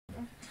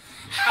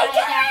Hi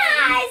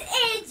guys,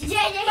 it's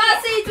JJ.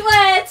 Fossy's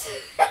wet.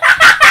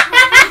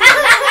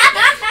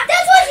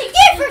 That's what you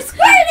get for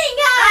squirting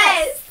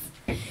us.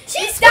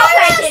 She Don't pay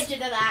squirted us. attention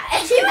to that.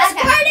 She was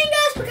squirting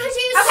us because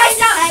she was Okay,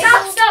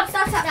 saying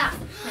stop.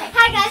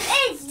 Hi guys,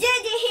 it's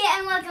JJ here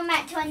and welcome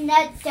back to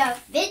another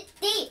video.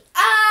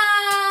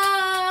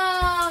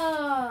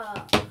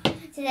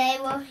 Today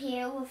we're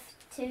here with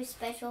two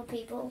special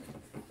people.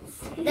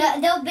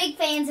 They're big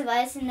fans of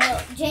us and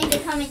their dreams are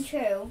coming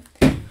true.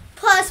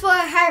 Plus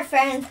we're her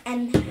friends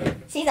and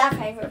she's our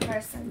favorite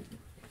person.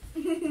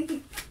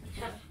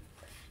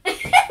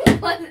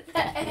 What the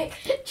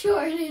heck,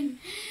 Jordan?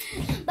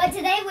 But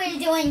today we're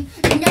doing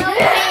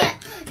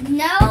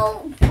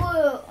no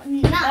bowl,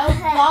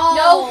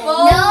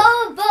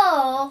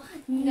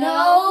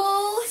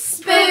 no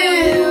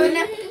spoon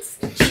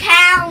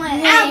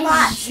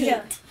challenge.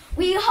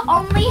 We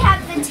only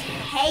have the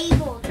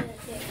table to do.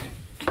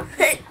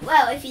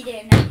 Well, if you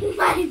didn't know,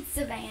 mine's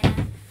Savannah.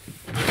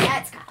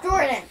 That's Kyle.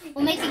 Jordan.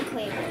 We'll make it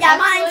clear. Yeah,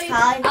 mine's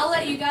Kyle. I'll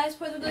let you guys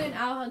pour the glue and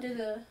I'll do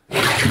the...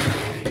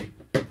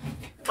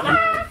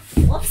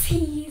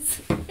 Whoopsies.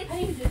 How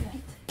do you do that?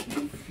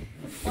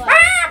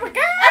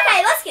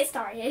 Okay, let's get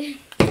started.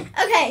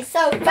 Okay,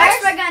 so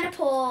First, we're gonna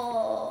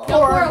pour. Don't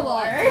pour a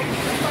lot.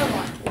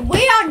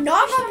 we are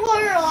not gonna pour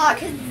a lot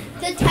because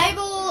the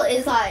table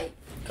is like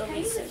gonna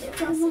be so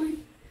different.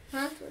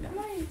 Huh?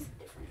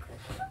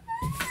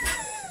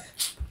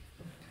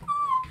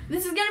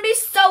 This is gonna be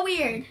so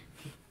weird.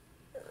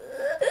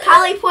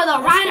 Kylie, pour the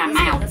right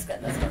amount. That's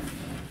good.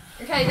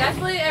 Okay, that's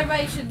what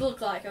everybody should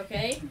look like,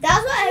 okay?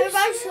 That's what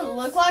everybody should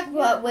look like,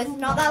 but with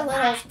not that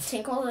little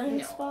tinkle in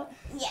the spot.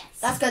 Yes.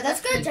 That's good.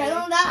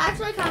 Jalen, that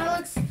actually kind of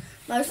looks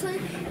mostly.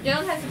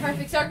 Jalen has the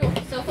perfect circle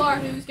so far.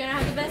 Who's gonna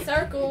have the best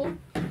circle?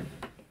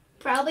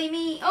 Probably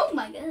me. Oh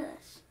my gosh.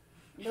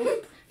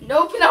 Nope.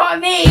 Nope, not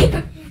me. I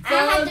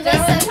have the best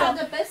Jalen circle. has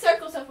the best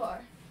circle so far.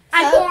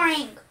 I'm So-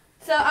 pouring.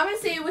 So I'm gonna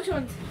see which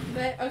one's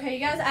but okay, you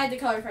guys add the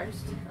color first.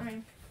 I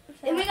mean,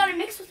 And we gotta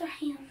mix with our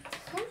hands.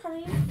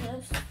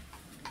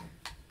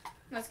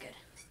 that's good.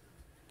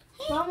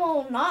 Some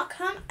will not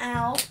come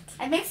out.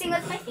 I'm mixing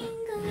with my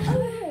fingers.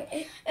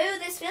 Ooh,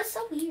 this feels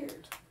so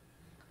weird.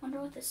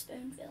 Wonder what this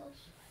spoon feels.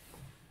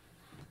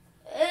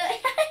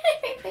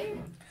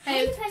 How are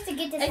you supposed to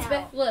get this It's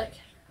out? look.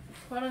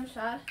 Put on the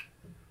side.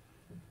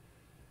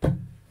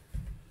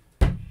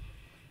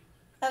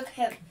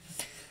 Okay.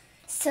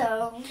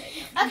 So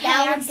Okay,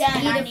 that I'm was done.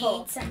 beautiful. I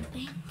need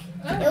something.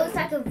 It looks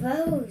like a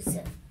rose.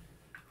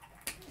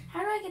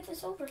 How do I get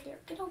this over here?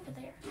 Get over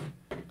there.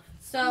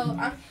 So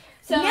now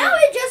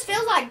it just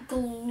feels like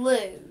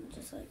glue.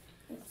 Just like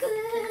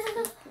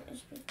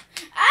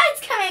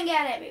It's coming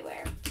out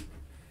everywhere.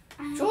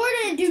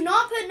 Jordan, do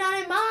not put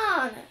none in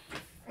mine.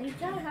 you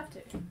kind of have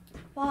to.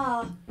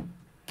 Wow.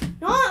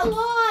 Not a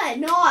lot.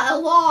 Not a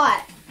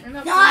lot.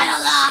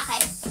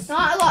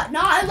 Not a lot.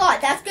 Not a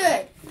lot. That's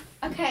good.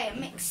 Okay,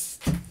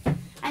 mixed.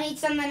 I need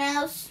something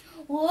else.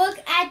 Look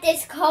at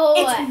this color.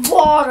 It's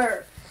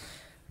water.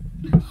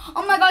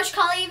 Oh my gosh,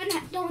 Kylie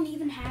don't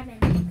even have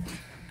any.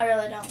 I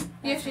really don't.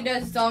 Yeah, she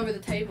does. It's all over the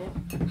table.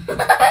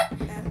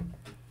 There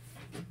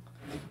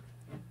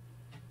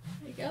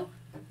you go.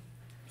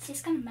 Is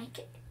this gonna make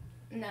it?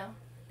 No.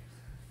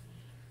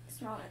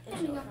 It's not. There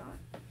we go.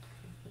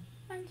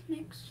 Mine's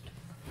mixed.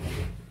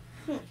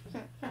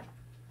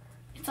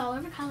 It's all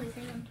over Kylie's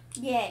hand.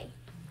 Yay.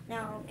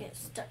 Now I'll get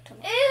stuck to me.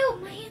 Ew,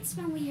 my hands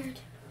smell weird.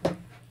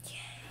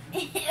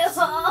 Ew.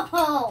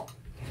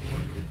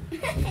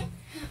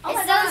 Oh my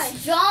It's so gosh.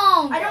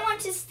 strong. I don't want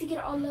this to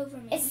get all over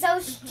me. It's so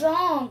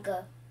strong.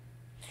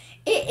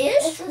 It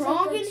is This is a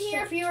strong good in here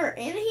shit. if you were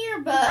in here,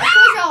 but of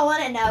course y'all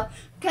wouldn't know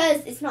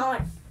because it's not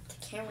like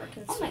the camera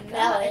can Oh my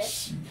smell it.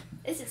 gosh.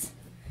 This is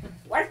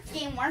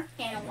working.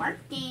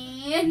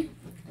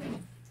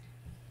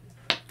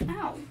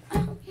 Ow.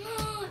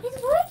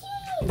 It's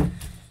working.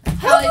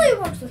 Hopefully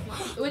it works with mine.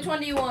 Which one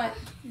do you want?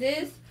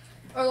 This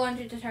or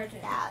laundry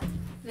detergent? That.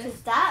 This.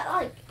 Because that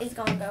like is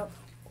gonna go.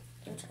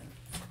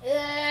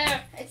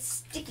 It's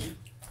sticky.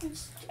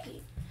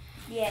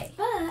 Yay.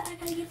 But I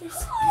gotta get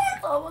this.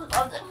 Almost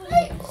on the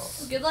table.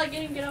 Good luck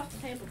getting it off the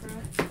table, bro.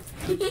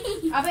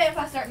 I bet if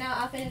I start now,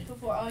 I'll finish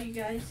before all you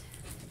guys.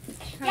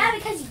 Yeah,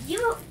 because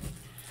you.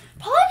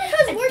 Probably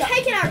because we're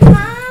taking our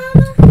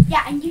time.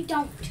 Yeah, and you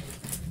don't.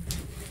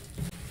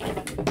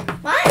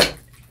 Mine.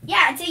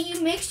 Yeah, until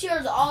you mix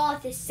yours all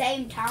at the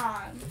same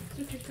time. That's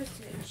what you're supposed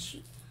to do.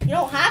 Shoot. You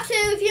don't have to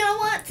if you don't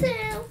want to.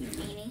 You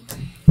meanie.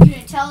 You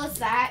didn't tell us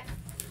that.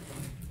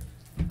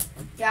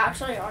 Yeah,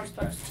 actually, you are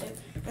supposed to. And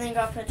then you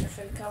gotta put your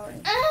food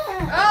coloring.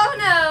 Oh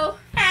no!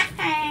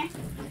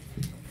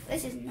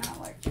 This is not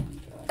working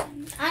good.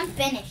 I'm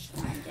finished.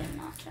 Mine did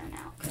not turn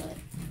out good.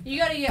 You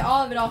gotta get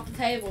all of it off the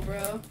table,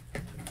 bro.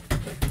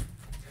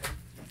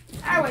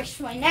 I wish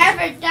we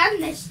never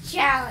done this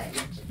challenge.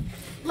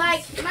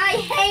 Like my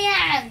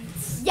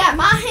hands. Yeah,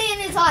 my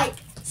hand is like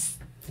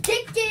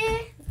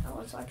sticky. Oh,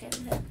 it's like in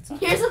here.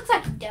 Yours looks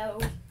like dough.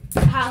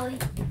 Holly.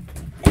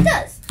 It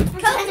does. I'm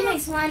trying to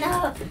mix mine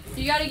up.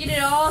 You gotta get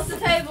it all off the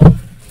table.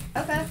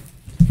 Okay.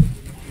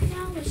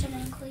 No. push it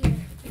in clear.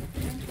 And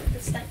then put the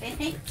stuff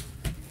in it.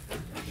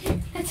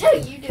 That's how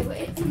you do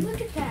it. And look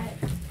at that.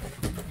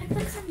 That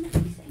looks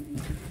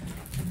amazing.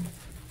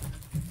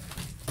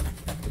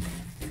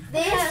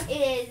 This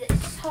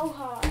is so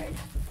hard.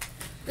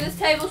 This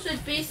table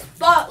should be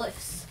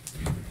spotless.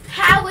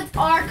 How with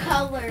our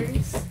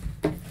colors?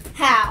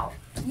 How?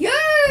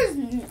 Yours,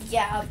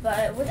 yeah,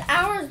 but with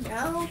ours,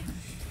 no.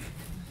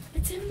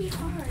 It's gonna be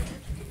hard.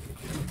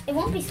 It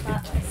won't be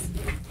spotless.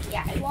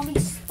 Yeah, it won't be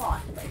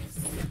spotless.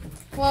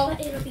 Well,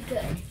 But it'll be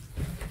good.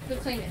 the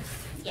cleanest.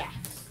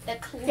 The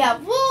clean. Yeah,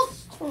 we'll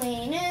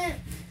clean it.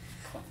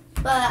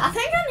 But I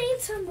think I need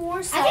some more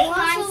I think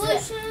Ceylon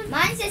solution.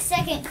 Mine's the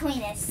second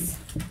cleanest.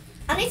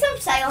 I need some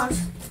Ceylon.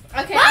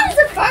 Okay. Mine's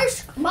the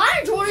first. Mine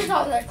and Jordan's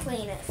are the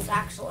cleanest,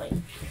 actually.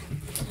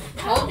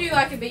 Told you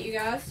I could beat you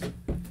guys.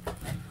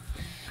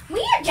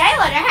 Me and Jalen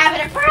are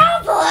having a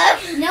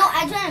problem. No,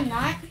 actually I'm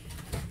not.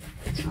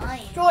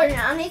 Jordan,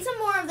 I need some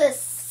more of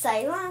this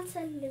Ceylon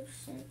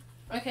solution.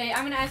 Okay,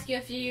 I'm gonna ask you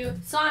a few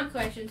slime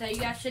questions that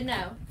you guys should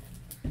know.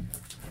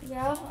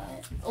 Yeah.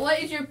 What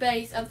is your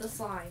base of the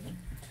slime?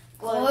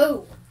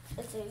 Glue.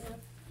 It's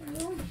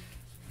easy.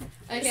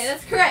 Okay,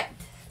 that's correct.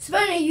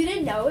 Spoonie, you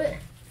didn't know it.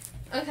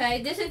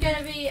 Okay, this is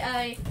gonna be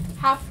a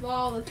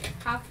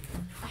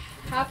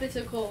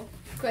hypothetical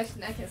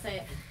question. I can say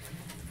it.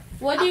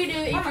 What do you do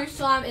if your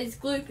slime is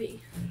gloopy?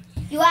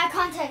 You add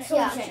contact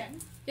solution. Solution.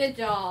 Good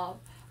job.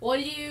 What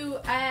do you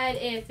add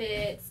if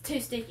it's too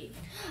sticky?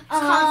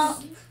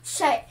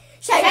 Shake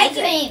Shake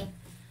cream.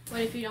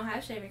 What if you don't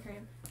have shaving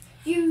cream?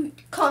 You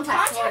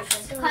contact Contact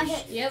solution.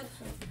 Contact. Yep.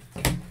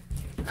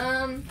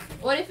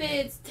 What if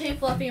it's too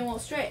fluffy and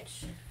won't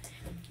stretch?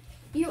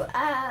 You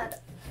add.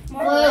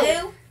 More Glue.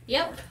 glue.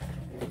 Yep.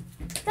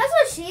 That's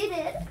what she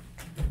did.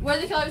 What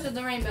are the colors of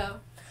the rainbow?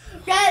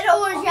 Red,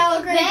 orange,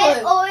 yellow, green,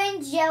 Red, blue.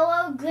 orange,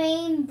 yellow,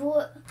 green,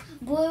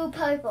 blue,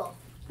 purple.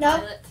 No.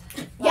 Violet.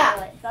 Yeah.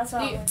 Violet. That's Do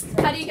what you- I was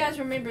How do you guys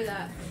remember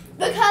that?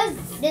 Because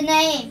The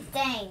name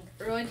thing.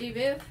 Roy G.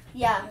 Biv?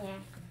 yeah. Yeah.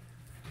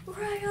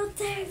 Royal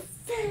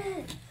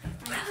David.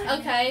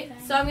 Okay,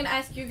 so I'm gonna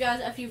ask you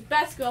guys a few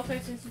basketball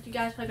questions since you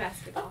guys play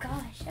basketball. Oh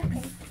gosh.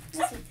 Okay.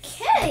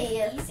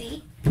 Okay.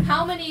 Easy.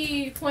 How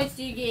many points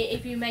do you get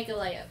if you make a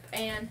layup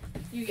and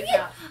you get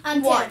fouled?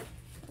 I'm One.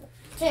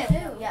 Two.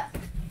 Yeah.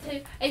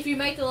 Two. If you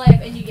make the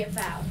layup and you get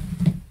fouled,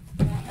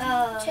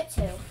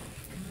 Two.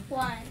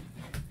 1.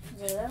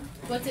 0.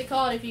 what's it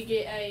called if you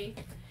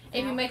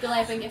make the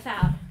layup and get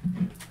fouled?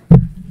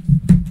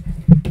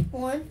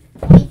 1.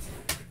 Point.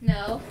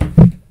 No.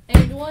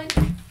 And one.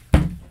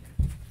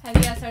 Have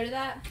you guys heard of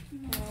that?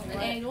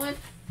 And one.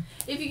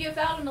 If you get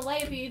fouled in the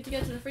layup, you get to go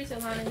to the free throw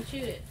line and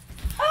shoot it.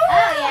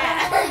 Oh,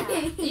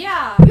 yeah.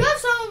 Yeah. You have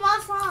some of my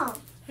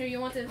slime. Here, you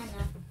want this? I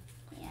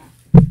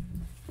know.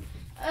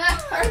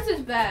 Hers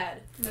is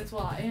bad. That's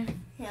why.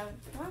 Yeah.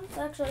 Mine's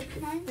actually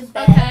Mine's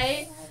bad.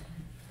 Okay.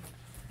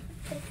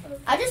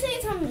 I just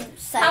need some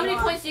Ceylon. How many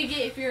points do you get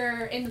if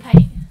you're in the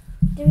paint?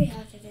 do we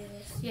have to do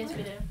this? Yes,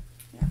 we do.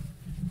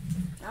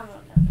 I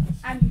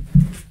don't know.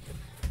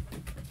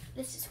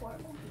 This is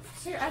horrible.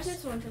 Here, I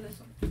just went to this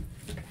one.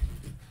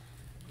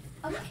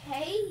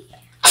 Okay.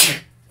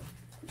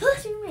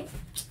 Push me.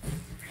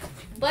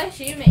 Bless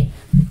you, me.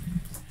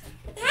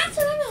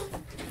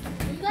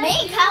 Me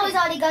and Kylie's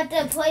already got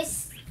the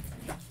place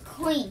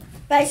clean.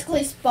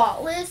 Basically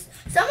spotless.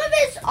 Some of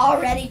it's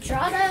already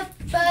dried up,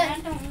 but I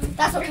don't.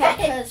 that's okay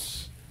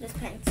because this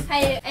paint's.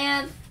 Hey,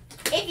 and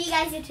If you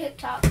guys are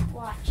TikTok,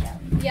 watch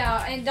them.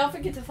 yeah, and don't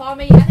forget to follow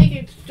me. I think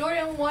it's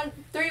Jordan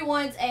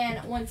 131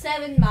 and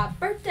 17, my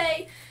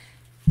birthday.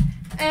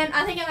 And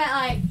I think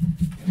I'm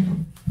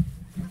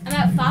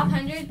at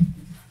 500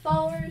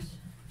 followers.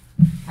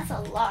 That's a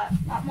lot.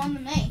 Not more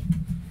than me.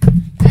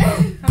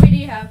 How many do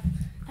you have?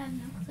 I have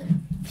no clue.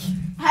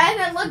 I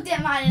haven't looked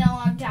at mine in a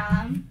long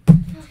time.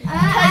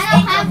 I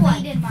don't have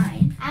one. Deleted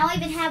mine. I don't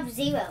even have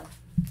 0.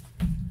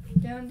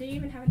 Dylan, do you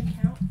even have an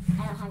account?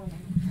 I don't have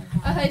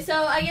one. Okay, so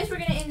I guess we're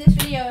going to end this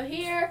video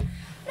here.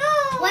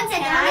 No. One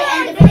second, Can I'm I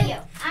gonna end the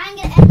video. I'm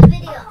gonna end the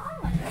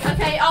video.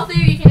 Okay, all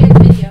three of you can end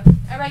the video.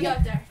 Everybody go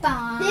up there.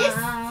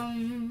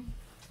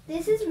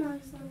 This is my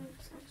slime.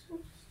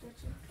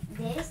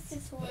 This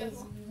is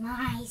horrible.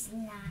 my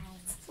slime.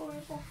 It's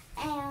horrible.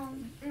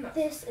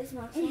 This is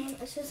my slime.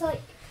 It's just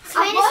like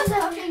Spanish I was is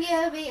hoping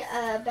it would be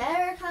a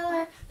better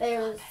color, but it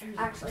was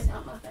actually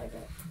not my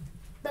favorite.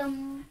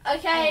 Boom.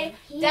 Okay,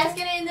 And that's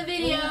here. going to end the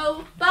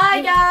video.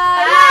 Bye,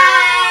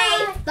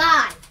 guys.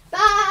 Bye.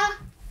 Bye.